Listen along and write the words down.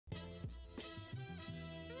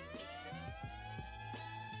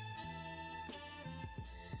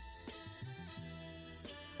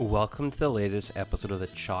Welcome to the latest episode of the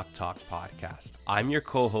Chalk Talk podcast. I'm your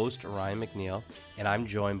co-host, Ryan McNeil, and I'm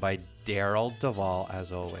joined by Daryl Duvall,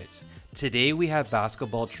 as always. Today we have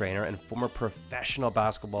basketball trainer and former professional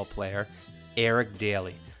basketball player, Eric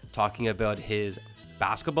Daly, talking about his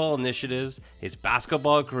basketball initiatives, his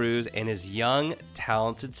basketball crews, and his young,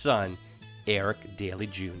 talented son, Eric Daly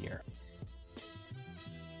Jr.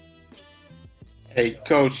 Hey,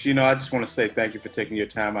 Coach, I just want to say thank you for taking your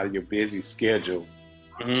time out of your busy schedule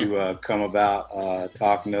to come about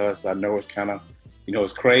talking to us. I know it's kind of,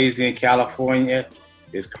 it's crazy in California.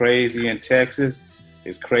 It's crazy in Texas.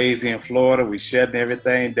 It's crazy in Florida. We shutting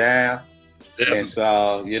everything down. Definitely. And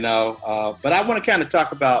so, but I want to kind of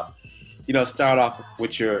talk about, start off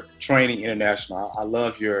with your training international. I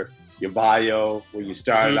love your bio where you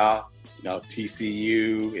started off,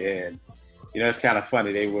 TCU, and, it's kind of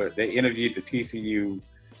funny. They interviewed the TCU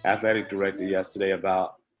athletic director yesterday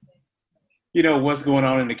about, what's going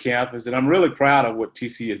on in the campus. And I'm really proud of what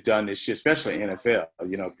TCU has done this year, especially NFL,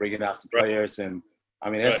 bringing out some players. And,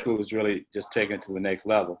 that school is really just taking it to the next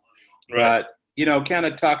level. Right. But, kind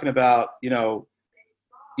of talking about, I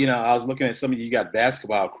was looking at some of you got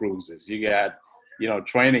basketball cruises. You got,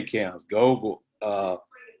 training camps, global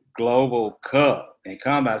cup and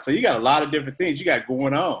combine. So you got a lot of different things you got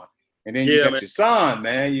going on. And then you got your son,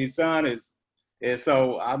 man. Your son is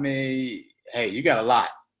so, hey, you got a lot,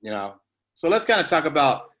 So let's kind of talk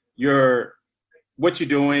about what you're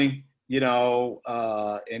doing,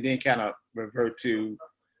 and then kind of revert to,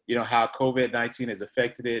 how COVID-19 has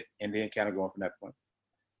affected it, and then kind of going from that point.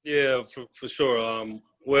 Yeah, for sure.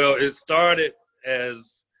 Well, it started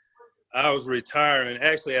as I was retiring.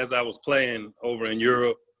 Actually, as I was playing over in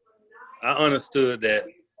Europe, I understood that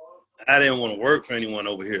I didn't want to work for anyone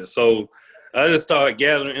over here. So I just started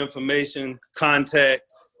gathering information,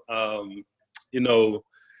 contacts,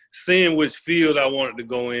 seeing which field I wanted to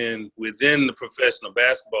go in within the professional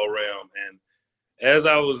basketball realm. And as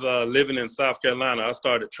I was living in South Carolina, I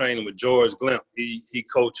started training with George Glimp. He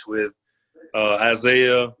coached with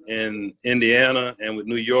Isaiah in Indiana and with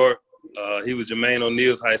New York. He was Jermaine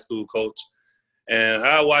O'Neal's high school coach. And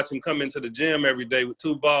I watch him come into the gym every day with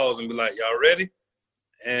 2 balls and be like, y'all ready?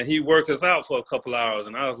 And he worked us out for a couple hours.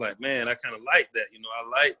 And I was like, man, I kind of like that.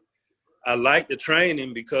 I like the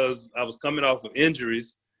training because I was coming off of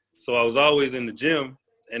injuries. So I was always in the gym.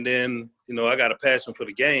 And then, I got a passion for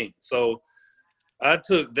the game. So I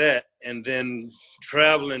took that and then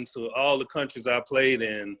traveling to all the countries I played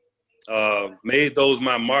in, made those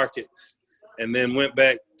my markets, and then went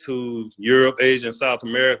back to Europe, Asia, and South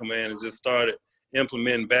America, man, and just started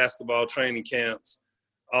implementing basketball training camps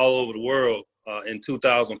all over the world in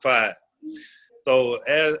 2005. So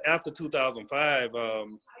after 2005, I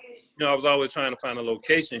was always trying to find a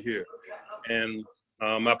location here. And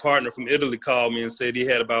my partner from Italy called me and said he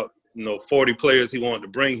had about 40 players he wanted to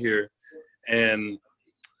bring here. And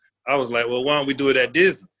I was like, well, why don't we do it at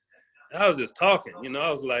Disney? And I was just talking,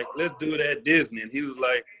 I was like, let's do it at Disney. And he was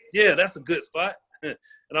like, yeah, that's a good spot. And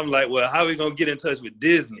I'm like, well, how are we going to get in touch with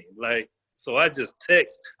Disney? So I just I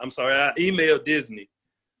emailed Disney.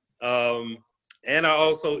 And I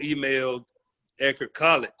also emailed Eckerd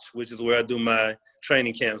College, which is where I do my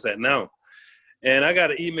training camps at now. And I got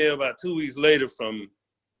an email about 2 weeks later from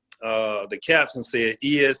the caption said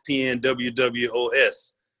ESPN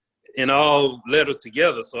WWOS in all letters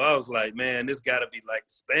together. So I was like, man, this got to be like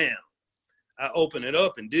spam. I opened it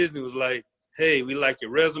up and Disney was like, hey, we like your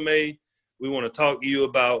resume. We want to talk to you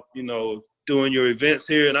about, doing your events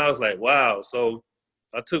here. And I was like, wow. So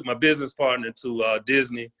I took my business partner to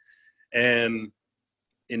Disney. And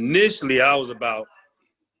initially I was about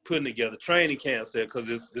putting together training camps there because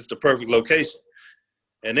it's the perfect location.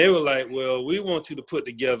 And they were like, well, we want you to put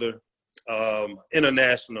together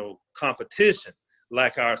international competition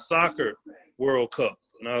like our soccer World Cup.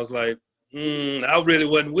 And I was like, I really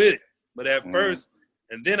wasn't with it. But at first,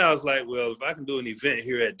 and then I was like, well, if I can do an event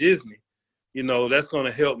here at Disney, that's going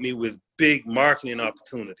to help me with big marketing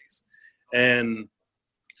opportunities. And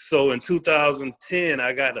so in 2010,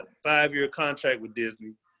 I got a 5-year contract with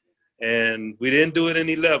Disney. And we didn't do it in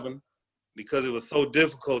 11 because it was so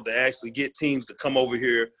difficult to actually get teams to come over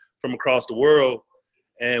here from across the world.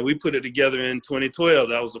 And we put it together in 2012.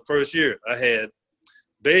 That was the first year. I had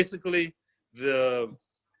basically the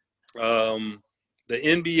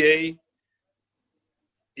NBA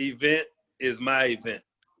event is my event.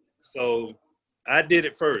 So I did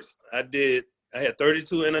it first. I had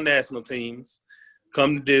 32 international teams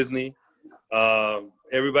come to Disney.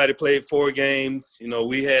 Everybody played 4 games.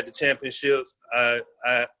 We had the championships. I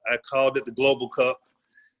called it the Global Cup.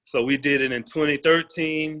 So we did it in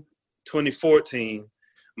 2013, 2014.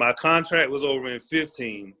 my contract was over in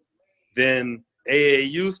 15. Then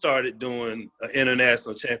AAU started doing an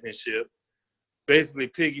international championship, basically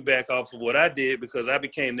piggyback off of what I did because I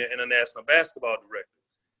became their international basketball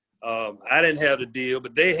director. I didn't have the deal,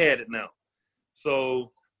 but they had it now.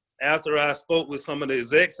 So after I spoke with some of the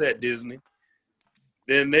execs at Disney,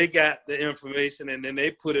 then they got the information and then they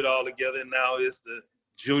put it all together. And now it's the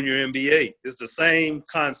junior NBA. It's the same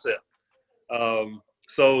concept.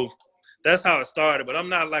 So that's how it started. But I'm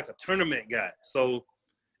not like a tournament guy. So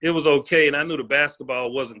it was okay. And I knew the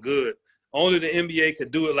basketball wasn't good. Only the NBA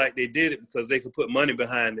could do it like they did it because they could put money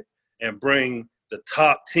behind it and bring the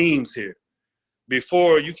top teams here.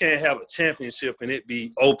 Before, you can't have a championship and it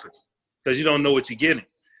be open because you don't know what you're getting.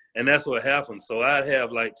 And that's what happened. So I'd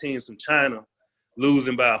have like teams from China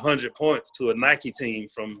losing by 100 points to a Nike team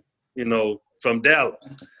from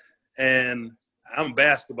Dallas. And I'm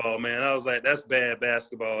basketball, man. I was like, that's bad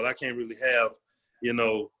basketball. I can't really have,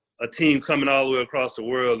 a team coming all the way across the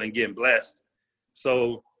world and getting blasted.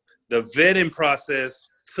 So the vetting process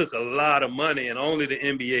took a lot of money and only the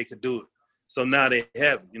NBA could do it. So now they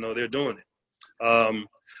have it, they're doing it.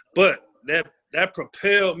 But that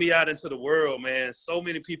propelled me out into the world, man. So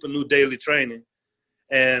many people knew daily training.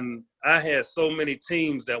 And I had so many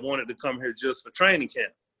teams that wanted to come here just for training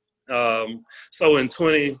camp. So in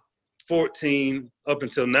 2014 up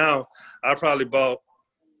until now, I probably bought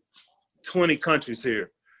 20 countries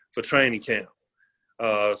here for training camp.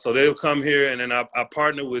 So they'll come here, and then I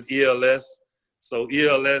partner with ELS. So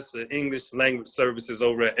ELS, the English Language Services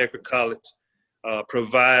over at Eckerd College,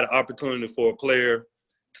 provide opportunity for a player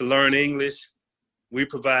to learn English. We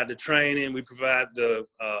provide the training. We provide the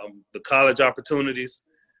college opportunities,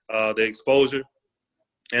 the exposure.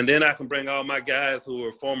 And then I can bring all my guys who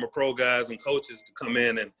are former pro guys and coaches to come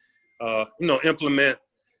in and, implement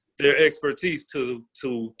their expertise to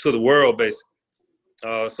the world, basically.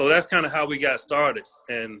 So that's kind of how we got started.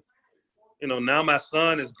 And, now my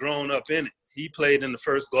son is grown up in it. He played in the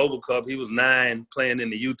first Global Cup. He was 9 playing in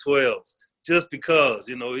the U12s just because,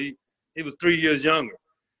 he was 3 years younger.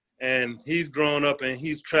 And he's grown up and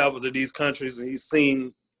he's traveled to these countries and he's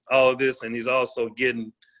seen all of this. And he's also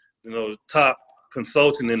getting, the top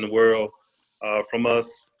consulting in the world from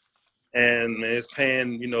us. And it's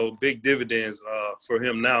paying, big dividends for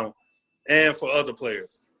him now and for other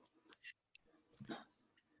players.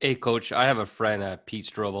 Hey, Coach, I have a friend, Pete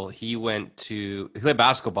Strobel. He played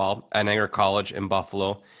basketball at Niagara College in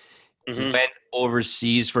Buffalo. Mm-hmm. He went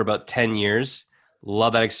overseas for about 10 years.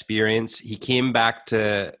 Love that experience. He came back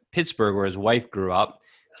to Pittsburgh where his wife grew up,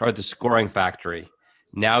 started the Scoring Factory.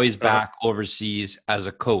 Now he's back overseas as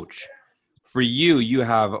a coach. For you, you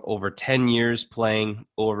have over 10 years playing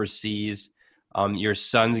overseas. Your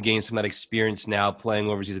son's gained some of that experience now playing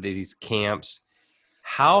overseas at these camps.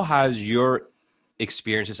 How has your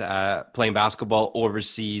experiences playing basketball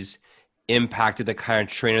overseas impacted the kind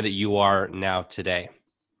of trainer that you are now today?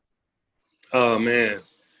 Oh, man.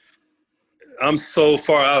 I'm so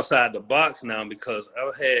far outside the box now because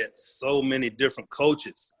I've had so many different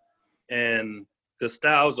coaches and the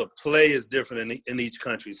styles of play is different in each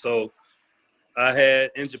country. So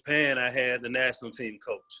in Japan, I had the national team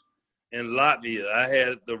coach. In Latvia, I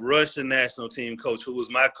had the Russian national team coach who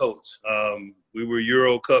was my coach. We were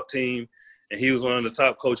Euro Cup team, and he was one of the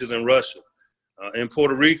top coaches in Russia. In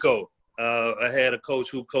Puerto Rico, I had a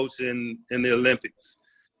coach who coached in the Olympics.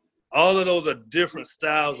 All of those are different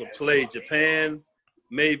styles of play. Japan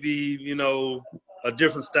may be, a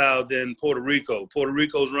different style than Puerto Rico. Puerto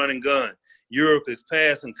Rico's run and gun. Europe is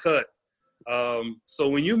pass and cut. So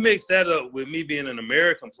when you mix that up with me being an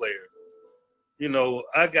American player,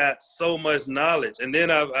 I got so much knowledge. And then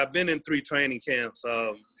I've been in 3 training camps,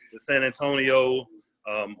 San Antonio,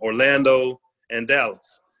 Orlando, and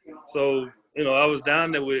Dallas. So, I was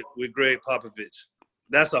down there with Greg Popovich.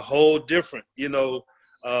 That's a whole different,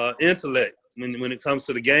 intellect when it comes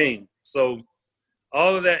to the game. So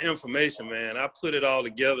all of that information, man, I put it all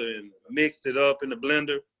together and mixed it up in the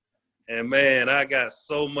blender. And, man, I got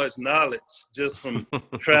so much knowledge just from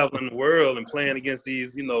traveling the world and playing against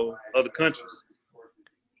these, other countries.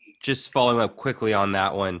 Just following up quickly on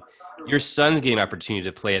that one, your son's getting an opportunity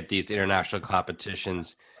to play at these international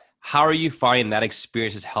competitions. How are you finding that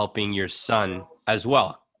experience is helping your son as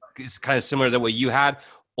well? It's kind of similar to what you had,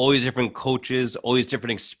 all these different coaches, all these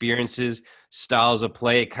different experiences, styles of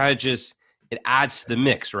play. It kind of it adds to the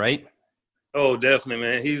mix, right? Oh, definitely,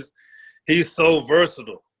 man. He's so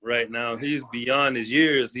versatile right now. He's beyond his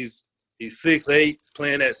years. He's 6'8", he's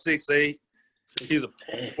playing at 6'8". He's a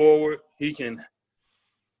forward. He's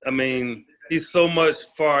so much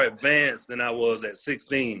far advanced than I was at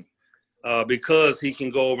 16 because he can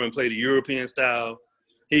go over and play the European style.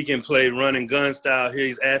 He can play running gun style here.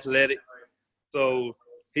 He's athletic. So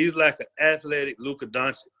he's like an athletic Luka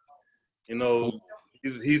Doncic. You know,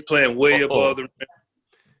 he's playing way above the rim.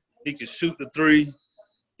 He can shoot the three.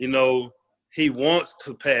 You know, he wants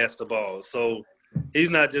to pass the ball. So he's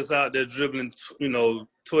not just out there dribbling,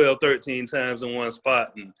 12, 13 times in one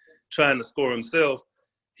spot and trying to score himself.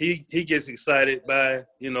 He gets excited by,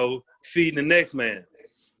 feeding the next man.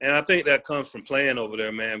 And I think that comes from playing over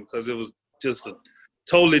there, man, because it was just a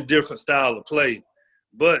totally different style of play.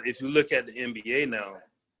 But if you look at the NBA now,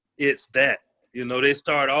 it's that. They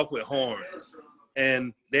start off with horns.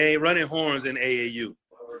 And they ain't running horns in AAU.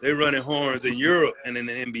 They're running horns in Europe and in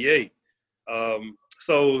the NBA.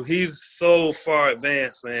 So he's so far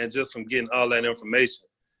advanced, man, just from getting all that information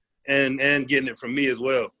and getting it from me as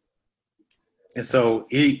well. And so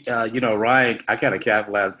Ryan, I kind of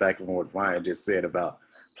capitalized back on what Ryan just said about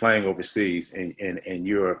playing overseas in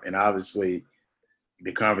Europe. And obviously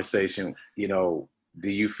the conversation, do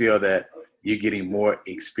you feel that you're getting more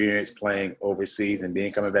experience playing overseas and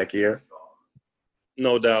then coming back here?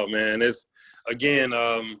 No doubt, man. It's again,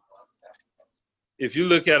 if you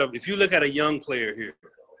look at a young player here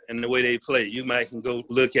and the way they play, you might can go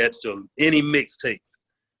look at any mixtape.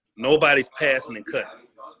 Nobody's passing and cutting.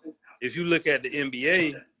 If you look at the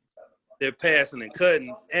NBA, they're passing and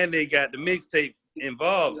cutting, and they got the mixtape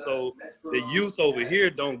involved. So the youth over here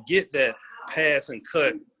don't get that pass and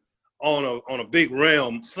cut on a big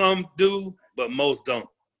realm. Some do, but most don't.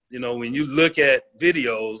 When you look at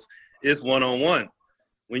videos, it's one-on-one.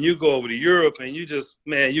 When you go over to Europe and you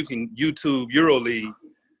can YouTube EuroLeague,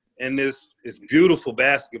 and it's beautiful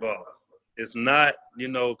basketball. It's not,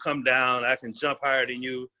 come down, I can jump higher than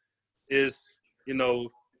you. It's,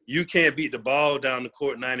 you can't beat the ball down the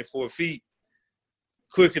court 94 feet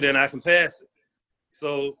quicker than I can pass it.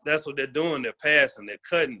 So that's what they're doing. They're passing, they're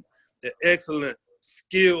cutting. They're excellent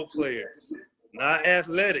skilled players, not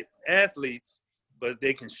athletic athletes, but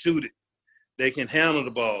they can shoot it. They can handle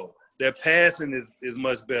the ball. Their passing is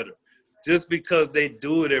much better just because they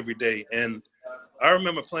do it every day. And I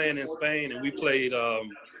remember playing in Spain, and we played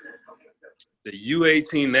the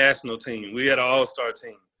U18 national team. We had an all-star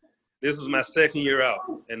team. This was my second year out,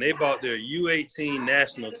 and they brought their U18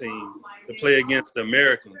 national team to play against the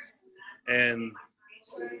Americans. And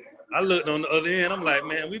I looked on the other end. I'm like,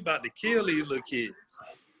 man, we about to kill these little kids.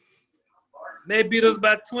 They beat us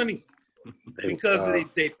by 20 because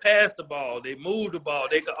they passed the ball, they moved the ball,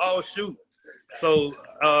 they could all shoot. So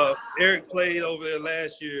Eric played over there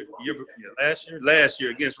last year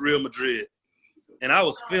against Real Madrid, and I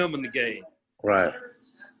was filming the game. Right.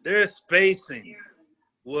 Their spacing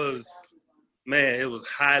was, man, it was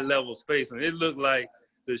high-level spacing. It looked like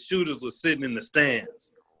the shooters were sitting in the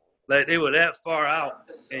stands. Like they were that far out,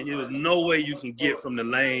 and there was no way you can get from the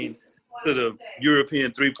lane to the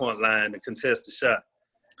European three-point line to contest the shot.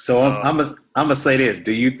 So I'm gonna say this: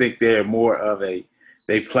 do you think they're more of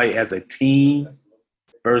they play as a team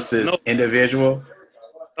versus individual?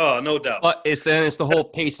 Oh, no doubt. But it's the whole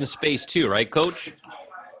pace and space too, right, Coach?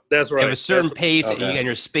 That's right. You have a certain pace, and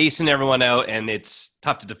you're spacing everyone out, and it's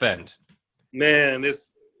tough to defend. Man,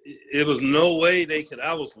 it was no way they could.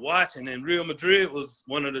 I was watching, and Real Madrid was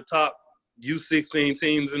one of the top U16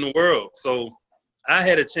 teams in the world. So I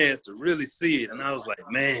had a chance to really see it, and I was like,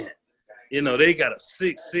 man, they got a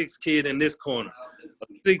 6'6" kid in this corner,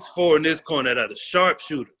 a 6'4" in this corner that are the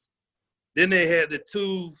sharpshooters. Then they had the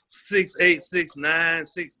 2 6'8", 6'9",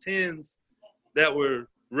 6'10s that were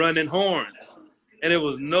running horns. And there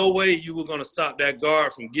was no way you were going to stop that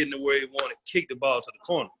guard from getting to where he wanted, kick the ball to the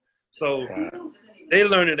corner. So they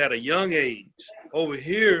learned it at a young age. Over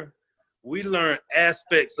here, we learn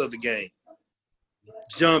aspects of the game.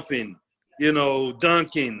 Jumping,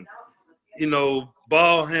 dunking,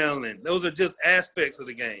 ball handling. Those are just aspects of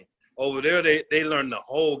the game. Over there, they learn the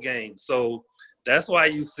whole game. So that's why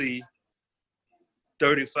you see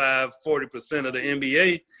 35, 40% of the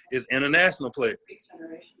NBA is international players.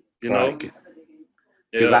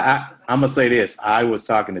 Because I'm going to say this. I was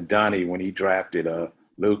talking to Donnie when he drafted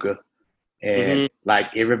Luka. And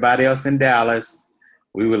like everybody else in Dallas,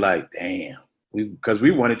 we were like, damn. Because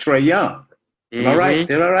we wanted Trae Young. Am I right?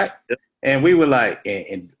 Am I right? And we were like,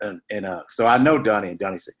 so I know Donnie, and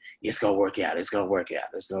Donnie said, it's going to work out. It's going to work out.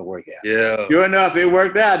 It's going to work out. Yeah. Sure enough, it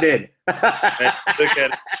worked out, didn't it? Look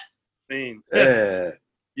at it. I mean,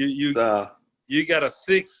 you got a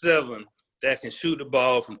 6'7" that can shoot the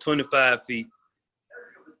ball from 25 feet.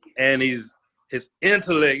 And his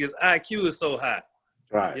intellect, his IQ is so high.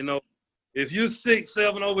 Right. If you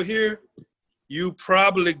 6'7" over here, you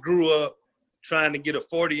probably grew up trying to get a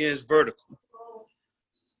 40-inch vertical.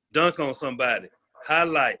 Dunk on somebody.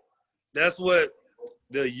 Highlight. That's what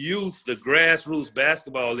the youth, the grassroots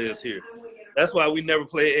basketball is here. That's why we never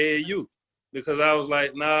play AAU, because I was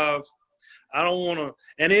like, nah, I don't want to.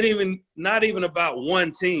 And not even about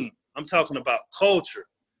one team. I'm talking about culture.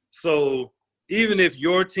 So even if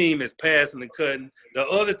your team is passing and cutting, the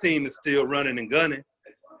other team is still running and gunning.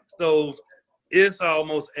 So it's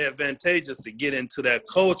almost advantageous to get into that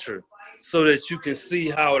culture so that you can see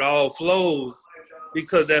how it all flows,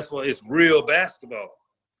 because that's what it's real basketball.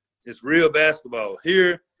 It's real basketball.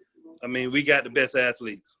 Here, I mean, we got the best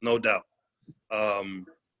athletes, no doubt.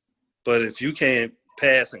 But if you can't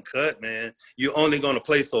pass and cut, man, you're only going to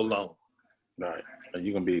play so long. Right.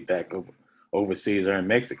 You're going to be back overseas or in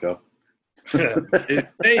Mexico.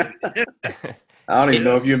 Hey, I don't even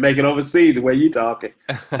know if you're making overseas the way you talking.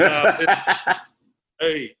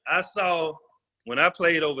 Hey, I saw, when I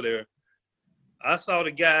played over there, I saw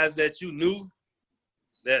the guys that you knew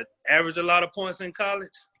that average a lot of points in college,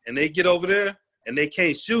 and they get over there and they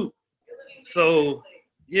can't shoot. So,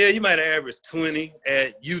 yeah, you might have averaged 20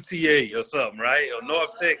 at UTA or something, right? Or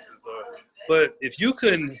North Texas. But if you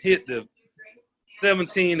couldn't hit the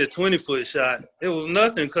 17 to 20-foot shot, it was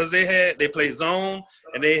nothing, because they played zone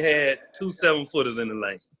and they had 2 7-footers in the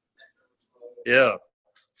lane. Yeah.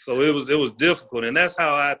 So it was difficult, and that's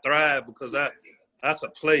how I thrived, because I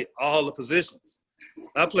could play all the positions.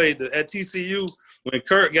 I played at TCU when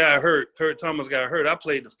Kurt Thomas got hurt. I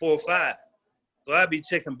played the 4-5, so I'd be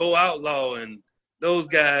checking Bo Outlaw and those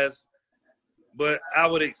guys, but I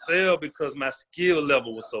would excel because my skill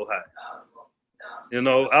level was so high. You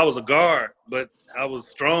know, I was a guard, but I was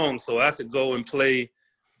strong, so I could go and play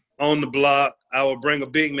on the block. I would bring a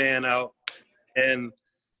big man out, and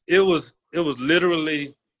it was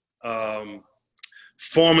literally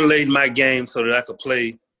formulating my game so that I could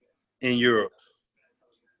play in Europe.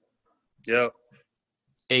 Yep.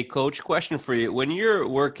 Hey, Coach, question for you. When you're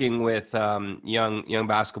working with young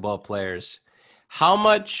basketball players, how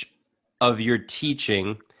much of your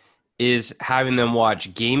teaching is having them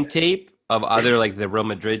watch game tape of other, like the Real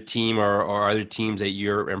Madrid team or other teams that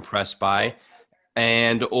you're impressed by,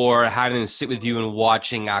 or having them sit with you and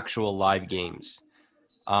watching actual live games?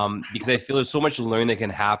 Because I feel there's so much learning that can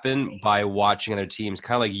happen by watching other teams,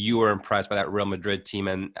 kind of like you were impressed by that Real Madrid team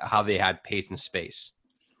and how they had pace and space.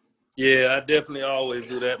 Yeah, I definitely always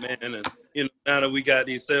do that, man. And, you know, now that we got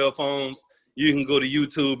these cell phones, you can go to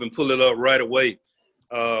YouTube and pull it up right away.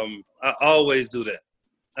 I always do that.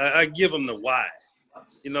 I give them the why.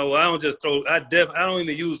 You know, I don't just I don't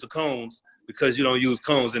even use the cones, because you don't use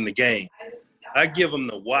cones in the game. I give them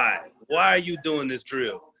the why. Why are you doing this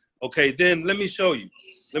drill? Okay, then let me show you.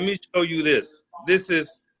 Let me show you this. This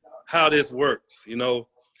is how this works, you know.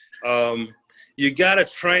 You got to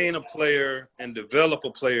train a player and develop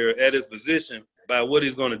a player at his position by what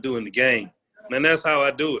he's going to do in the game. And that's how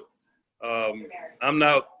I do it. I'm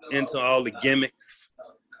not into all the gimmicks,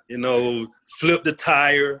 you know, flip the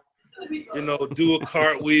tire, you know, do a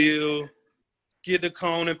cartwheel, get the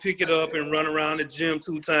cone and pick it up and run around the gym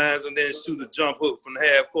 2 times and then shoot a jump hook from the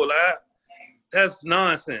half court. That's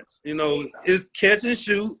nonsense. You know, it's catch and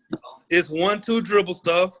shoot. It's 1-2 dribble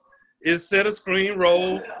stuff. It's set a screen,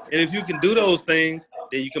 roll. And if you can do those things,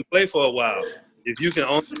 then you can play for a while. If you can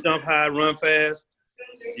only jump high, run fast,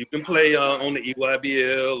 you can play on the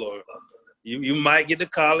EYBL, or you might get to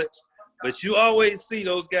college. But you always see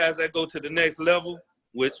those guys that go to the next level,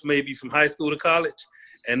 which may be from high school to college,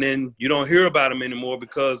 and then you don't hear about them anymore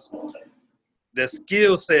because their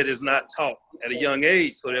skill set is not taught at a young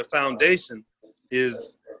age, so their foundation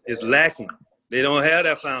is lacking. They don't have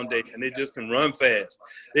that foundation. They just can run fast.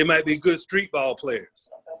 They might be good street ball players,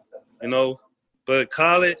 you know, but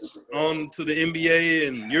college on to the NBA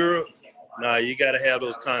and Europe, nah, you got to have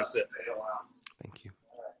those concepts. Thank you.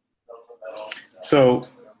 So,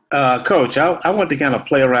 Coach, I want to kind of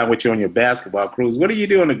play around with you on your basketball cruise. What do you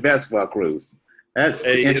do on the basketball cruise? That's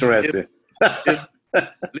interesting.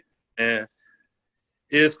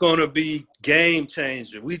 It's going to be game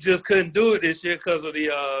changer. We just couldn't do it this year because of the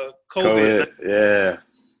COVID. Yeah.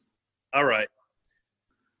 All right.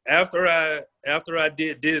 After I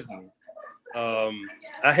did Disney, I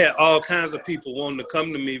had all kinds of people wanting to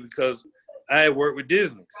come to me because I had worked with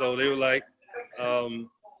Disney. So they were like,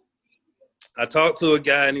 I talked to a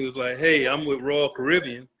guy and he was like, hey, I'm with Royal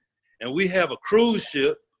Caribbean and we have a cruise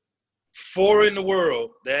ship, 4 in the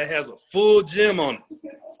world, that has a full gym on it,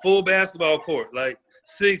 full basketball court, like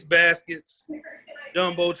 6 baskets,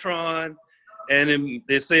 Jumbotron, and then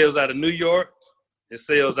it sails out of New York, it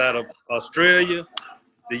sails out of Australia,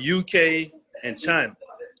 the UK, and China.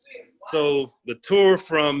 So the tour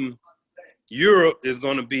from Europe is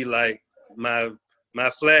going to be like my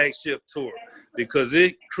flagship tour because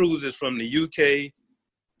it cruises from the UK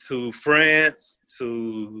to France,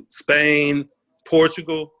 to Spain,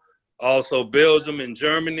 Portugal, also Belgium and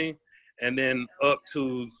Germany, and then up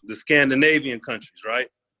to the Scandinavian countries, right?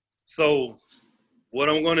 So what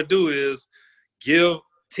I'm going to do is give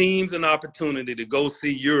teams an opportunity to go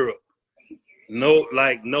see Europe. No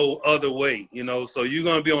other way, So you're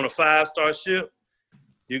going to be on a 5-star ship.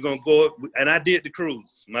 You're going to go up, and I did the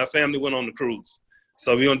cruise. My family went on the cruise.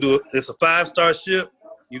 So we're going to do it. It's a 5-star ship.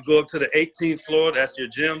 You go up to the 18th floor. That's your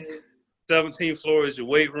gym. 17th floor is your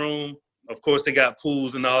weight room. Of course, they got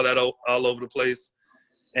pools and all that all over the place.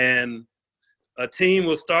 And a team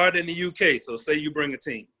will start in the UK. So say you bring a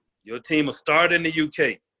team. Your team will start in the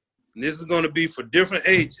UK. And this is going to be for different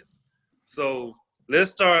ages. So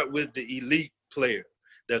let's start with the elite player,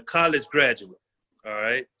 the college graduate, all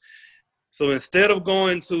right? So instead of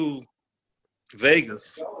going to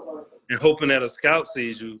Vegas and hoping that a scout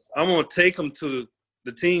sees you, I'm going to take them to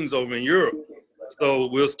the teams over in Europe. So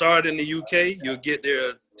we'll start in the UK. You'll get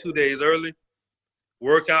there 2 days early,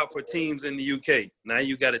 work out for teams in the UK. Now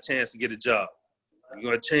you got a chance to get a job. You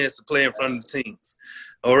got a chance to play in front of the teams.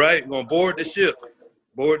 All right, we're going to board the ship.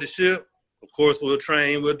 Board the ship. Of course, we'll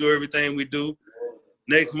train. We'll do everything we do.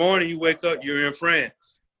 Next morning, you wake up, you're in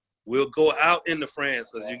France. We'll go out into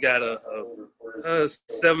France because you got a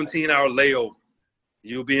 17-hour layover.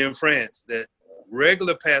 You'll be in France. That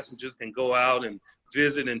regular passengers can go out and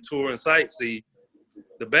visit and tour and sightsee.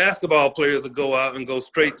 The basketball players will go out and go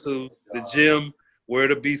straight to the gym where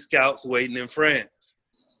the B Scouts waiting in France.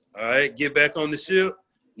 All right, get back on the ship.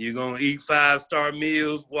 You're going to eat 5-star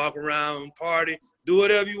meals, walk around, party, do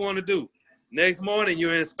whatever you want to do. Next morning,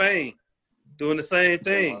 you're in Spain doing the same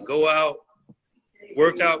thing. Go out,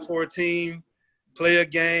 work out for a team, play a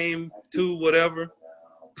game, 2, whatever.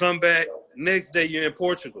 Come back. Next day, you're in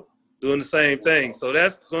Portugal doing the same thing. So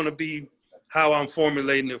that's going to be how I'm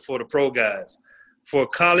formulating it for the pro guys. For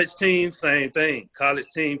college teams, same thing. College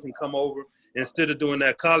team can come over instead of doing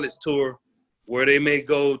that college tour where they may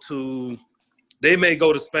go to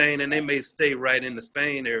Spain and they may stay right in the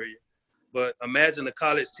Spain area. But imagine a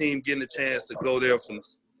college team getting a chance to go there for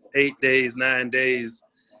 8 days, 9 days,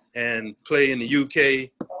 and play in the UK,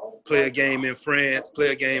 play a game in France,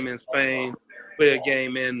 play a game in Spain, play a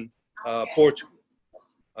game in Portugal.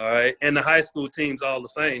 All right, and the high school teams all the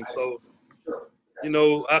same. So,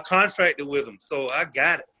 I contracted with them, so I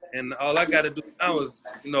got it. And all I got to do now is,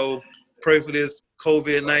 pray for this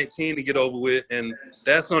COVID-19 to get over with, and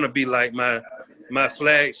that's going to be like my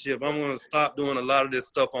flagship. I'm going to stop doing a lot of this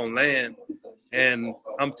stuff on land, and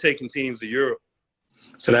I'm taking teams to Europe.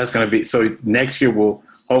 So that's going to be – so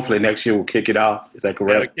hopefully next year we'll kick it off. Is that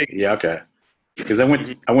correct? Yeah, okay. Because I went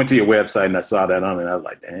to your website and I saw that on it, and I was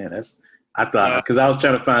like, damn, I thought, because I was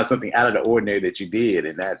trying to find something out of the ordinary that you did,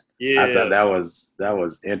 and I thought that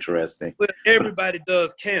was interesting. But everybody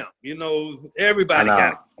does camp, everybody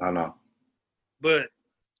got it. I know. But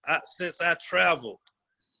since I traveled,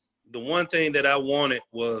 the one thing that I wanted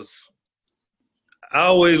was I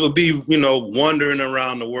always would be, wandering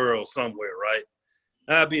around the world somewhere, right?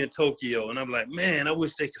 I'd be in Tokyo, and I'm like, man, I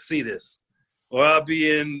wish they could see this. Or I'll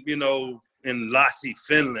be in, in Lahti,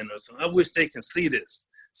 Finland or something. I wish they can see this.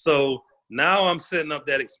 So now I'm setting up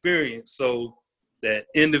that experience so that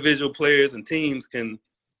individual players and teams can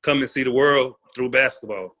come and see the world through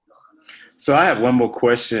basketball. So I have one more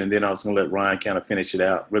question, and then I was going to let Ryan kind of finish it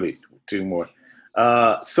out. Really, 2 more.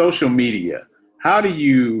 Social media. How do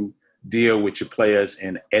you deal with your players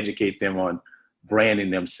and educate them on branding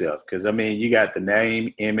themselves? Because, you got the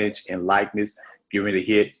name, image, and likeness getting to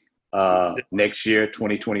hit next year,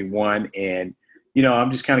 2021. And,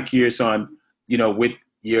 I'm just kind of curious on, with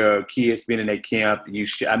your kids being in that camp,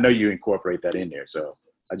 I know you incorporate that in there. So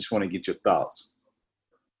I just want to get your thoughts.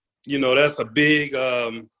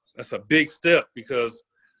 That's a big step because,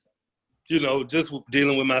 just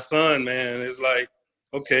dealing with my son, man, it's like,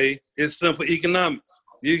 okay, it's simple economics.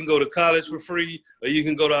 You can go to college for free or you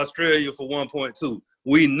can go to Australia for 1.2.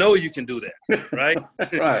 We know you can do that, right?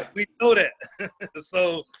 Right. We know that.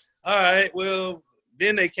 So, all right, well,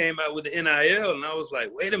 then they came out with the NIL, and I was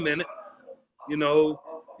like, wait a minute.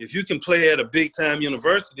 If you can play at a big-time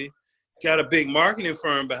university, got a big marketing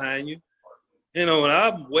firm behind you, and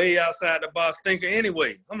I'm way outside the box thinker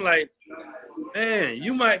anyway. I'm like, man,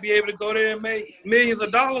 you might be able to go there and make millions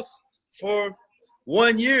of dollars for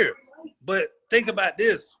 1 year. But think about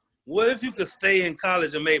this. What if you could stay in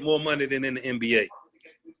college and make more money than in the NBA?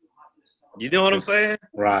 You know what I'm saying?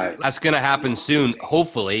 Right. That's going to happen soon,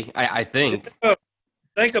 hopefully, I think.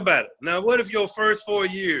 Think about it. Now, what if your first 4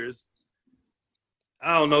 years,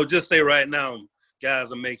 I don't know, just say right now,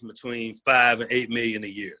 guys are making between $5 and $8 million a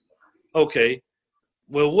year. Okay.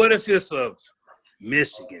 Well, what if it's a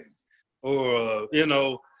Michigan, or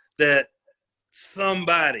that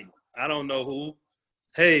somebody, I don't know who,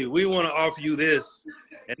 hey, we want to offer you this,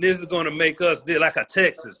 and this is going to make us like a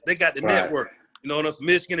Texas. They got the network.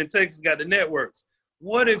 Michigan and Texas got the networks.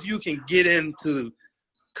 What if you can get into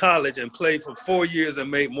college and play for 4 years and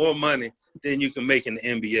make more money than you can make in the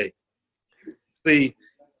NBA?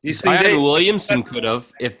 Zion Williamson could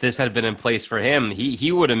have, if this had been in place for him,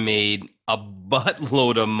 he would have made a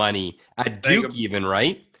buttload of money at Duke even,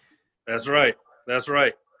 right? That's right.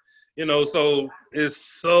 So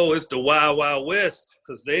it's the wild, wild west,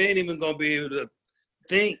 because they ain't even going to be able to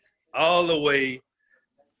think all the way.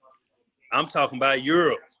 I'm talking about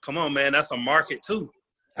Europe. Come on, man. That's a market too.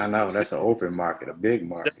 I know. That's an open market, a big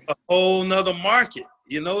market. That's a whole nother market,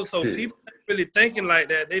 So people ain't really thinking like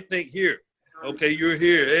that. They think here. Okay, you're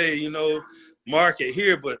here. Hey, market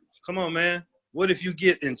here. But come on, man. What if you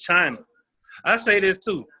get in China? I say this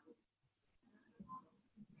too.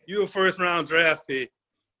 You're a first-round draft pick,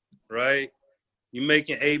 right? You're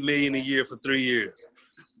making $8 million a year for 3 years.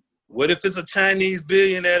 What if it's a Chinese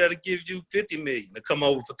billionaire that'll give you $50 million to come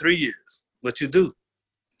over for 3 years? What you do?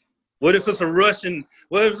 What if it's a Russian?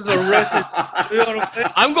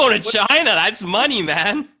 I'm going to China. That's money,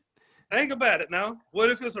 man. Think about it now. What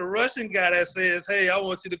if it's a Russian guy that says, hey, I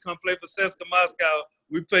want you to come play for CSKA Moscow.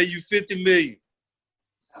 We pay you $50 million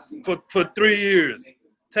for 3 years,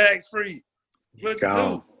 tax-free. What you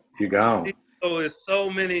do? You gone. So it's so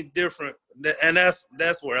many different, and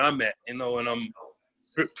that's where I'm at, and I'm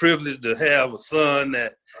privileged to have a son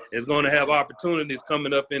that is going to have opportunities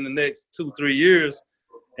coming up in the next 2-3 years.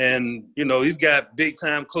 And, he's got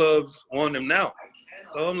big-time clubs on him now.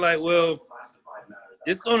 So I'm like, well,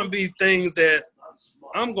 it's going to be things that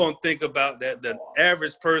I'm going to think about that the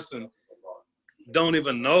average person don't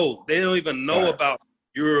even know. They don't even know about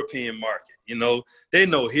European market. They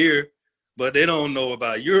know here, but they don't know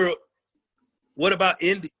about Europe. What about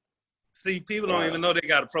India? See, people don't even know they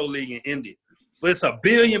got a pro league in India. But it's 1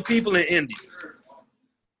 billion people in India.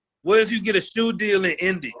 What if you get a shoe deal in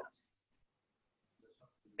India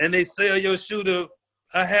and they sell your shoe to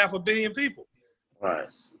 500 million people? Right.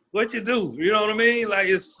 What you do? You know what I mean? Like,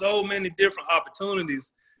 it's so many different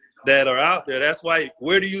opportunities that are out there. That's why,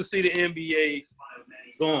 where do you see the NBA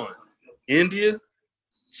going? India?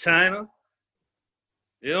 China?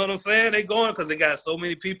 You know what I'm saying? They going because they got so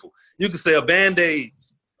many people. You can sell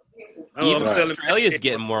Band-Aids. Even Australia's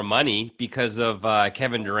getting more money because of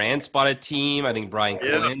Kevin Durant's bought a team. I think Brian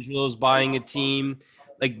Colangelo's buying a team.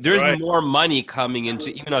 Like, there's more money coming into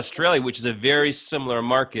even Australia, which is a very similar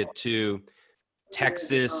market to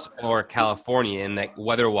Texas or California in that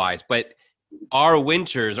weather-wise. But our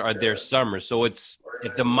winters are their summers. So if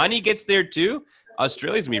the money gets there too,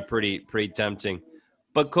 Australia's going to be pretty tempting.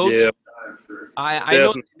 But, Coach, I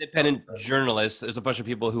know independent journalists, there's a bunch of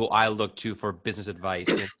people who I look to for business advice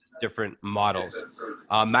and different models.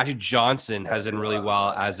 Magic Johnson has done really well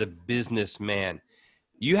as a businessman.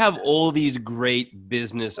 You have all these great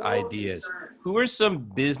business ideas. Who are some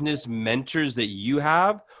business mentors that you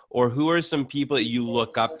have, or who are some people that you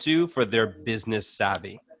look up to for their business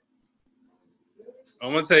savvy?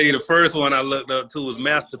 I'm going to tell you the first one I looked up to was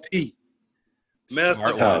Master P.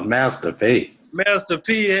 Master P. Master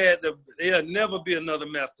P there'll never be another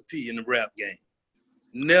Master P in the rap game.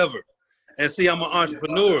 Never. And see, I'm an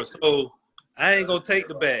entrepreneur, so I ain't going to take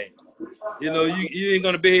the bag. You ain't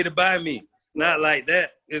going to be able to buy me. Not like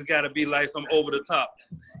that. It's got to be like some over the top.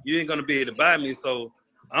 You ain't going to be able to buy me, so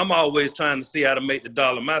I'm always trying to see how to make the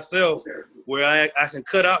dollar myself where I can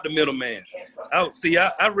cut out the middleman.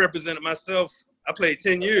 I represented myself. I played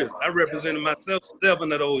 10 years. I represented myself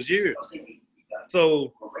 7 of those years.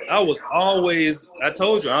 So I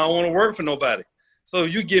told you, I don't want to work for nobody. So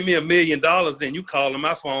if you give me $1 million, then you call on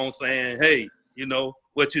my phone saying, hey,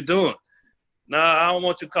 what you doing? Nah, I don't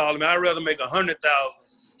want you calling me. I'd rather make 100,000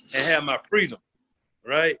 and have my freedom,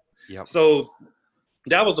 right? Yep. So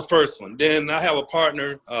that was the first one. Then I have a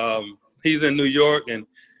partner. He's in New York, and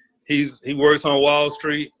he works on Wall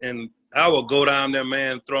Street. And I will go down there,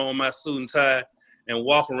 man, throw on my suit and tie and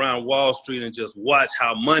walk around Wall Street and just watch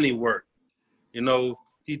how money works.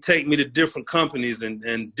 He take me to different companies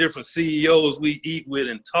and different CEOs we eat with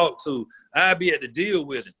and talk to. I'd be at the deal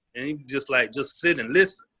with him, and he just sit and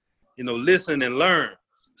listen, listen and learn.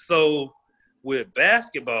 So with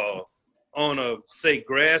basketball on a, say,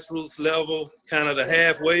 grassroots level, kind of the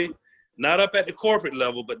halfway, not up at the corporate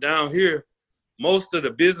level, but down here, most of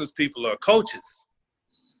the business people are coaches.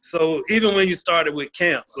 So even when you started with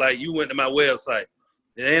camps, like you went to my website,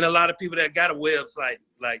 there ain't a lot of people that got a website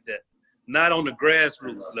like that. Not on the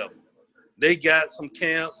grassroots level. They got some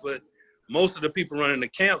camps, but most of the people running the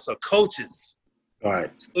camps are coaches. All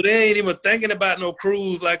right. So they ain't even thinking about no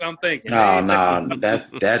cruise like I'm thinking. No,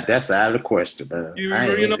 that's out of the question, man. You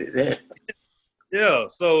know? Yeah.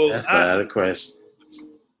 So that's out of the question.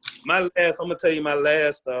 I'm gonna tell you my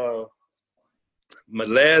last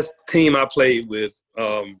team I played with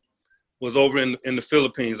was over in the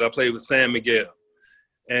Philippines. I played with San Miguel,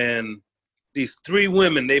 and these 3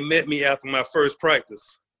 women, they met me after my first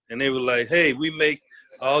practice, and they were like, "Hey, we make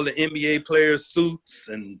all the NBA players suits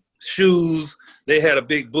and shoes." They had a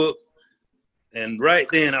big book, and right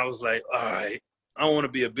then I was like, "All right, I want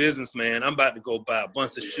to be a businessman. I'm about to go buy a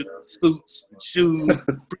bunch of suits and shoes,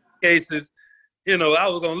 briefcases. You know, I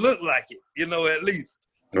was gonna look like it. You know, at least."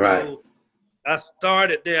 Right. So I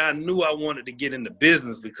started there. I knew I wanted to get into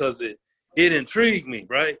business because it intrigued me,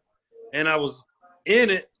 right? And I was in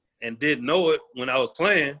it and didn't know it when I was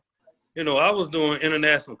playing. You know, I was doing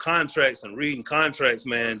international contracts and reading contracts,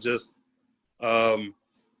 man, just,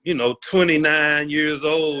 29 years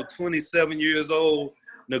old, 27 years old,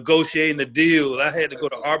 negotiating a deal. I had to go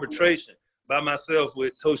to arbitration by myself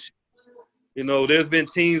with Toshi. You know, there's been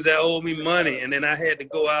teams that owed me money, and then I had to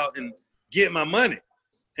go out and get my money.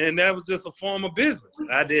 And that was just a form of business.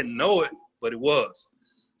 I didn't know it, but it was.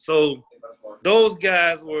 So those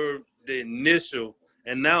guys were the initial.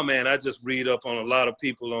 And now, man, I just read up on a lot of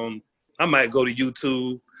people I might go to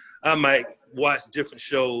YouTube. I might watch different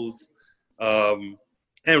shows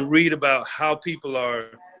and read about how people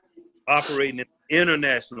are operating in the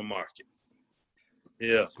international market.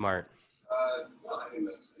 Yeah. Smart.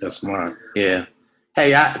 That's smart. Yeah.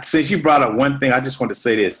 Hey, since you brought up one thing, I just want to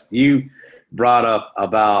say this. You brought up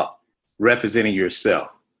about representing yourself.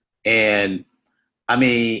 And, I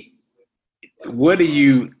mean,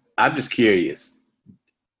 I'm just curious.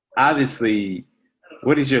 Obviously,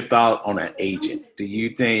 what is your thought on an agent? Do you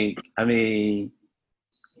think, the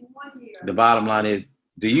bottom line is,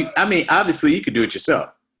 obviously you could do it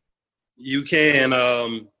yourself. You can.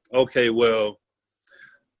 Okay, well,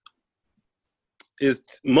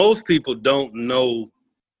 most people don't know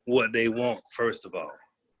what they want, first of all.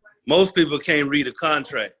 Most people can't read a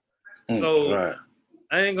contract. So right.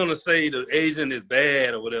 I ain't going to say the agent is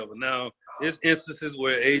bad or whatever. Now, there's instances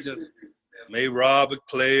where agents may rob a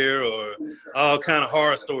player or all kind of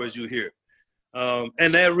horror stories you hear.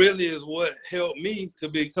 And that really is what helped me to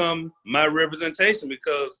become my representation,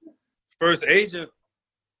 because first agent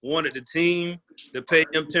wanted the team to pay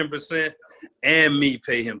him 10% and me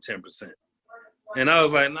pay him 10%. And I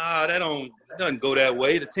was like, nah, it doesn't go that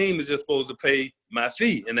way. The team is just supposed to pay my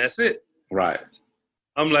fee, and that's it. Right.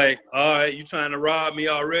 I'm like, all right, you trying to rob me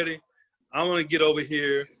already? I'm going to get over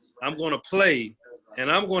here. I'm going to play,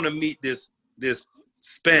 and I'm going to meet this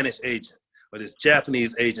Spanish agent or this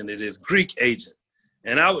Japanese agent or this Greek agent.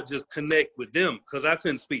 And I would just connect with them because I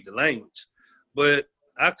couldn't speak the language. But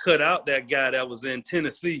I cut out that guy that was in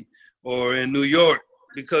Tennessee or in New York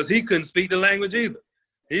because he couldn't speak the language either.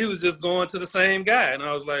 He was just going to the same guy. And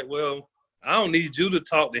I was like, well, I don't need you to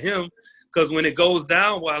talk to him, because when it goes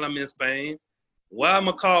down while I'm in Spain, why am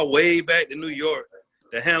I called way back to New York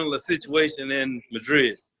to handle a situation in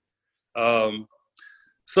Madrid?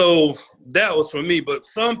 So that was for me. But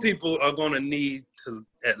some people are going to need to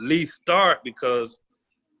at least start because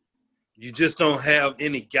you just don't have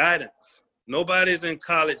any guidance. Nobody's in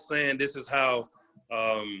college saying this is how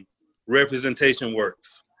representation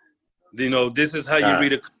works. You know, this is how you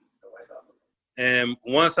read a contract. And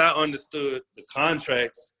once I understood the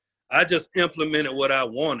contracts, I just implemented what I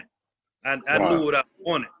wanted. I knew what I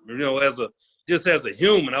wanted. You know, as a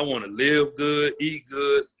human, I want to live good, eat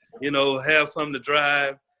good, you know, have something to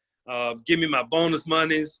drive, give me my bonus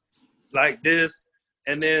monies like this,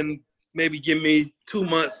 and then maybe give me 2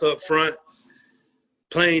 months up front,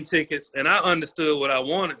 plane tickets, and I understood what I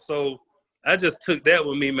wanted. So I just took that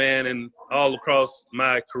with me, man, and all across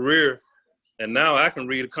my career. And now I can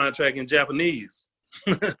read a contract in Japanese.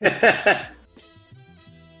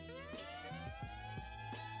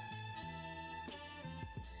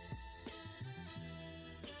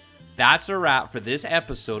 That's a wrap for this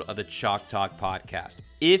episode of the Chalk Talk podcast.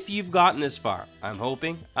 If you've gotten this far,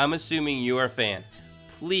 I'm assuming you're a fan.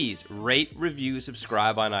 Please rate, review,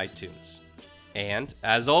 subscribe on iTunes. And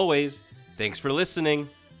as always, thanks for listening.